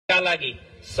का लागि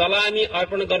सलामी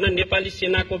अर्पण गर्न नेपाली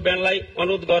सेनाको ब्यान्डलाई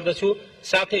अनुरोध गर्दछु।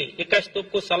 साथै 21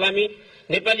 तोपको सलामी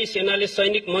नेपाली सेनाले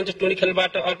सैनिक मञ्च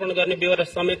टुँडीखेलबाट अर्पण गर्ने बेहोरा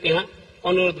समेत यहाँ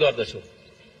अनुरोध गर्दछु।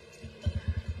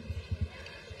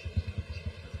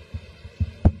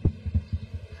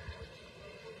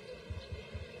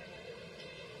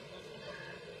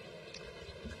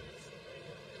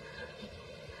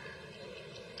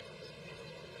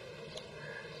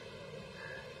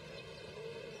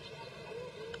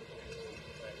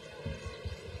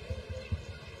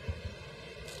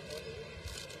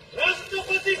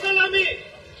 राष्ट्रपति सलामी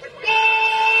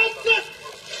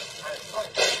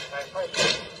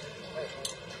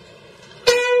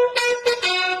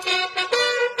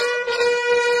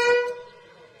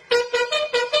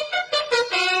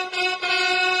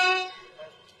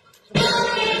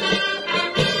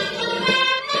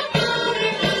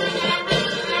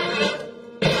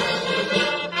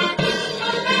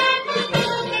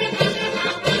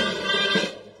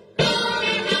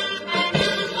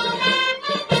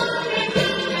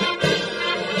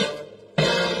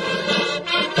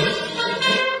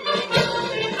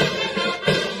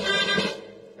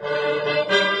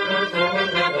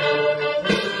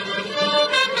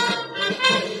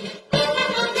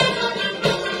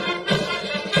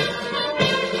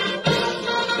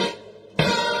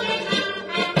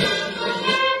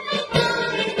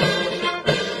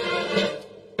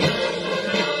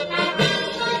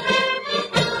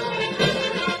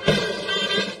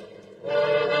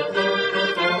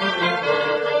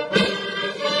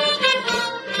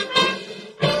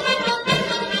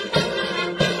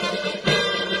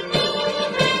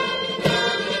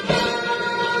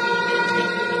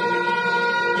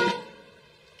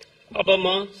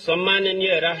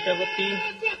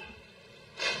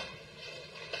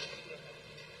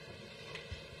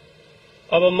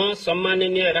अब म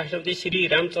सम्माननीय राष्ट्रपति श्री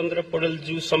रामचन्द्र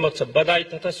पौडेलज्यू समक्ष बधाई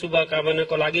तथा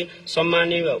शुभकामनाको लागि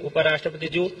सम्माननीय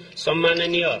उपराष्ट्रपतिज्यू,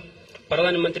 सम्माननीय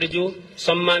प्रधानमन्त्रीज्यू,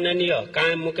 सम्माननीय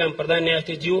कायम मुकाम प्रधान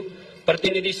न्यायाधीशज्यू,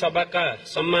 प्रतिनिधि सभाका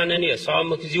सम्माननीय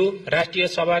सभामुखज्यू, राष्ट्रिय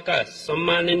सभाका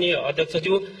सम्माननीय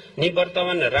अध्यक्षज्यू,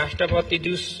 निवर्तमान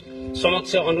राष्ट्रपतिज्यू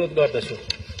समक्ष अनुरोध गर्दछु।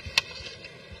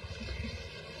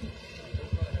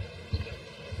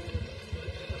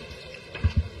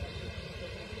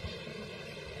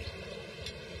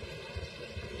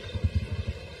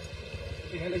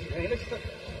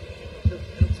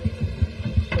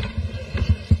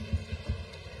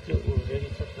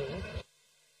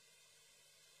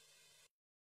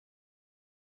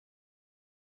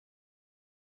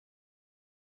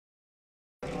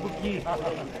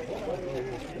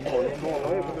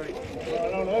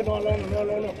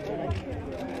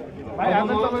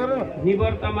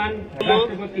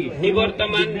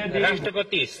 निवर्तमान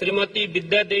राष्ट्रपति श्रीमती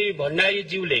विद्यादेवी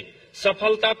भण्डारीज्यूले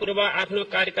सफलतापूर्वक आफ्नो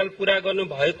कार्यकाल पूरा गर्नु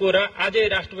भएको र आजै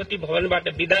राष्ट्रपति भवनबाट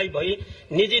विदाई भई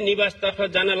निजी निवासतर्फ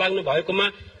जान लाग्नु भएकोमा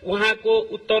उहाँको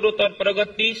उत्तरोत्तर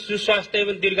प्रगति, सुस्वास्थ्य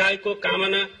एवं दीर्घायुको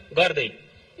कामना गर्दै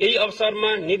यही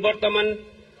अवसरमा निवर्तमान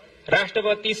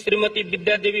राष्ट्रपति श्रीमती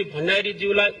विद्यादेवी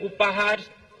भण्डारीज्यूलाई उपहार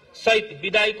सहित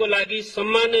विदाईको लागि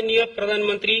सम्माननीय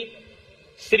प्रधानमन्त्री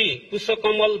श्री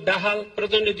पुष्पकमल दाहाल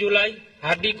प्रचण्डज्यूलाई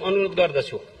हार्दिक अनुरोध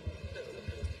गर्दछु।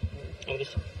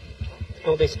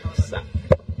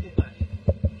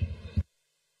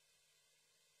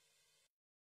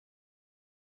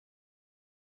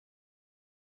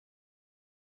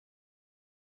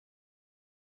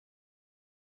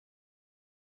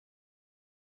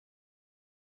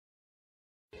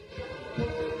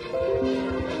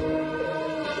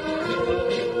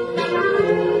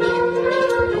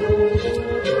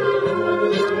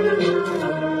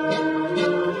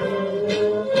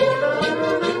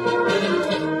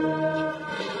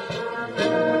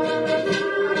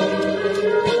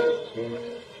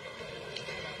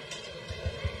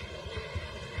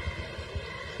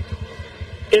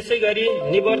 त्यसैगरी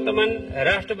निवर्तमान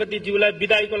राष्ट्रपतिज्यूलाई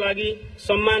विदाईको लागि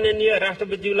सम्माननीय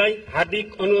राष्ट्रपतिज्यूलाई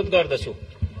हार्दिक अनुरोध गर्दछु।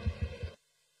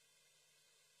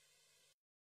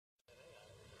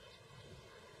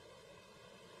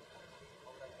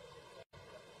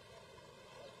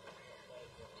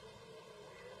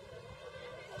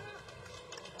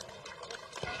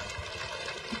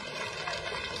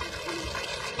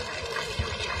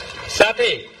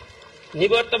 साथै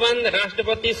निवर्तमान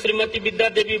राष्ट्रपति श्रीमती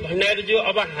विद्यादेवी भण्डारीज्यू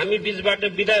अब हामी बीचबाट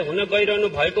विदाई हुन गइरहनु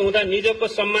भएको हुँदा निजको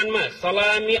सम्मानमा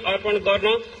सलामी अर्पण गर्न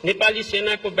नेपाली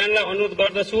सेनाको ब्यान्डलाई अनुरोध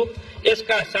गर्दछु।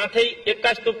 यसका साथै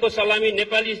 21 तोपको सलामी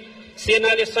नेपाली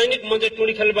सेनाले सैनिक मञ्च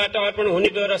टुँडीखेलबाट अर्पण हुने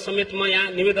बेहोरा समेत म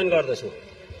यहाँ निवेदन गर्दछु।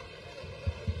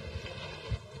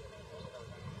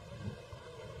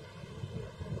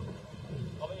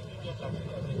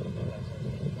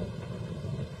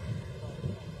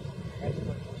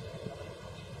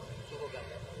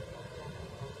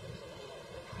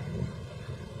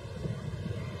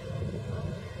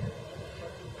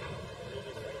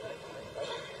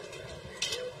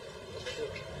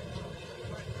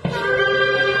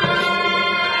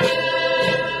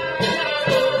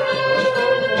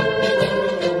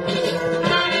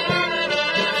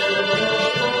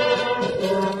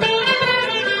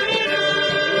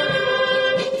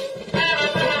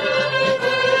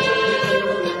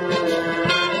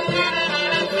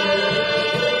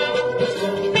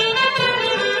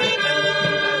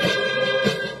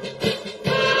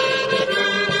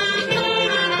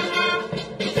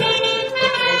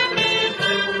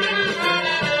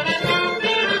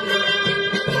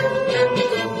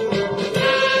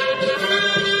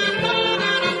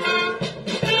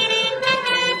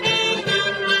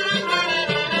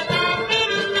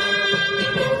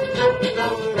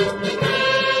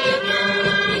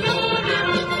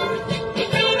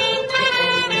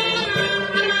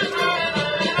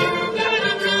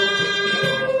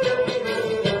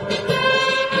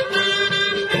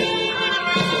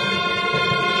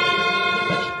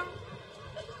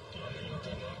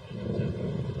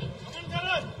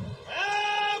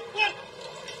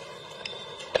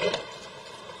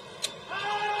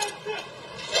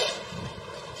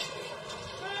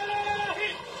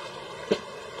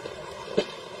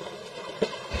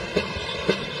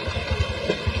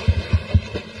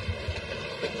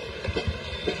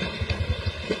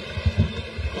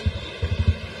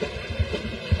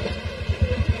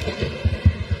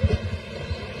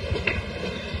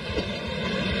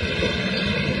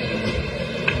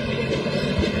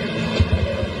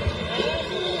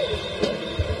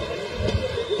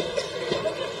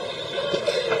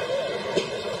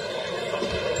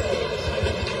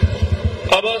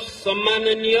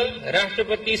 सम्माननीय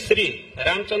राष्ट्रपति श्री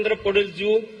रामचन्द्र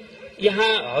पौडेलज्यू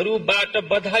यहाँहरूबाट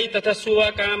बधाई तथा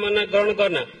शुभकामना ग्रहण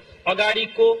गर्न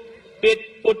अगाडिको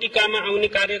पोटिकामा आउने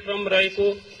कार्यक्रम रहेको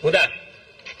हुँदा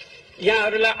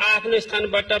यहाँहरूलाई आफ्नो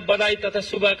स्थानबाट बधाई तथा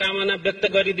शुभकामना व्यक्त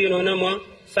गरिदिनु हुन म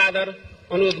सादर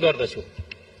अनुरोध गर्दछु।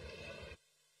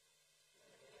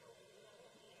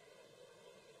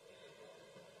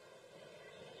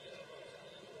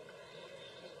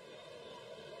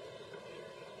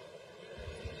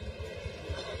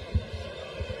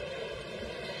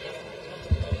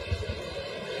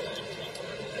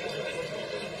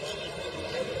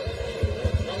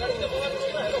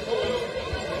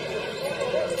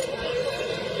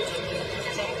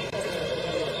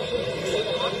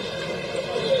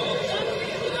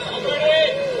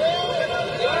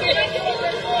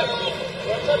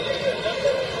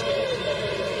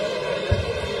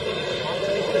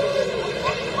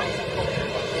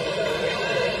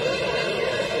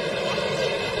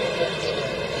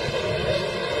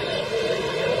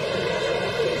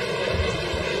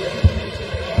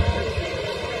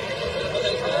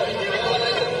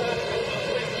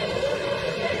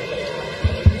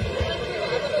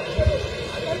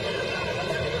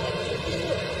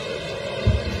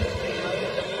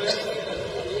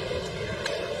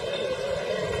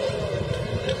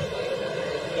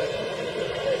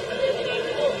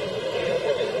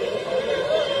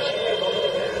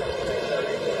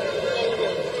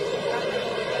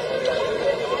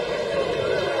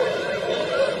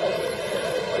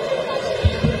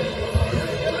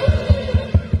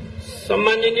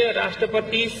 सम्माननीय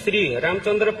राष्ट्रपति श्री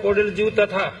रामचन्द्र पौडेलज्यू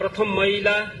तथा प्रथम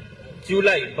महिला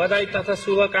ज्यूलाई बधाई तथा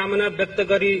शुभकामना व्यक्त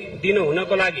गरिदिनु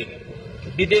हुनको लागि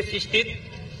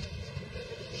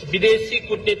विदेशी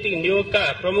कूटनीतिक नियोगका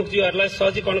प्रमुखज्यूहरूलाई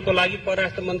सजीकरणको लागि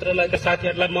परराष्ट्र मन्त्रालयका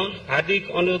साथीहरूलाई म हार्दिक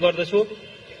अनुरोध गर्दछु।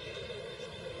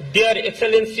 Dear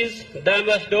Excellencies, the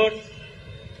Ambassador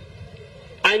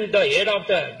and the head of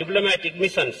the diplomatic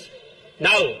missions,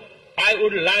 now I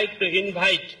would like to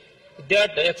invite their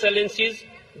Excellencies,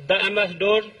 the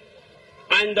Ambassador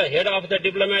and the head of the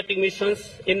diplomatic missions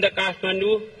in the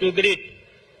Kathmandu to greet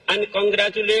and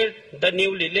congratulate the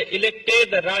newly elected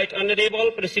Right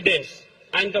Honorable Presidents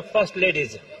and the First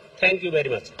Ladies. Thank you very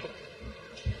much.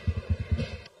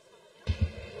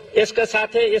 यसका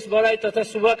साथै यस बधाई तथा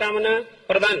शुभकामना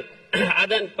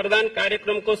आदान प्रदान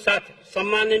कार्यक्रमको साथ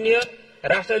सम्माननीय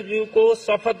राष्ट्रपतिज्यूको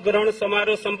शपथ ग्रहण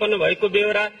समारोह सम्पन्न भएको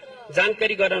बेहोरा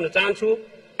जानकारी गराउन चाहन्छु।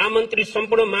 आमन्त्रित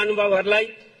सम्पूर्ण महानुभावहरूलाई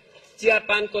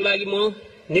चियापानको लागि म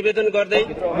निवेदन गर्दै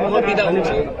म बिदा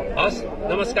हुन्छु। हस्,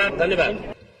 नमस्कार, धन्यवाद।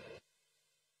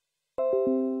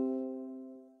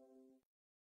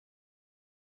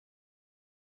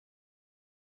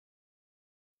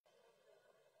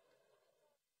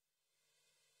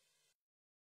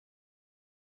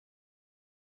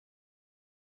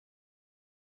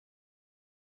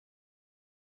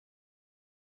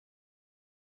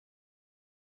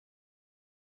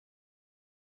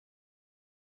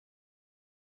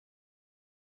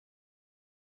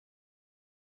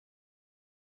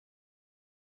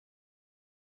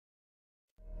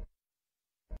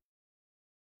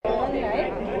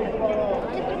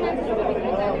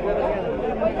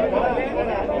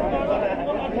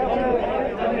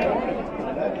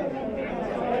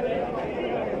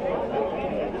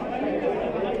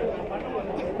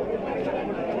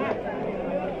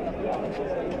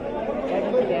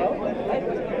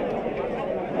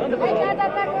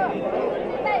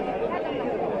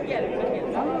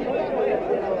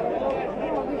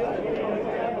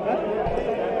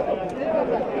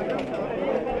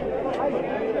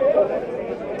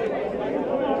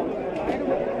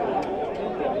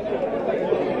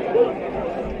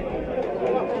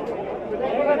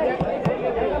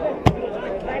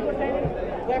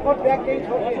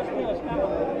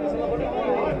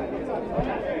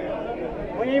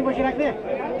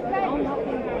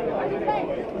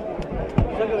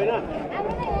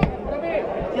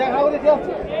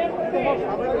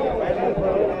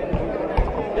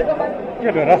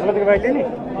 राष्ट्रपतिको बाइकले नि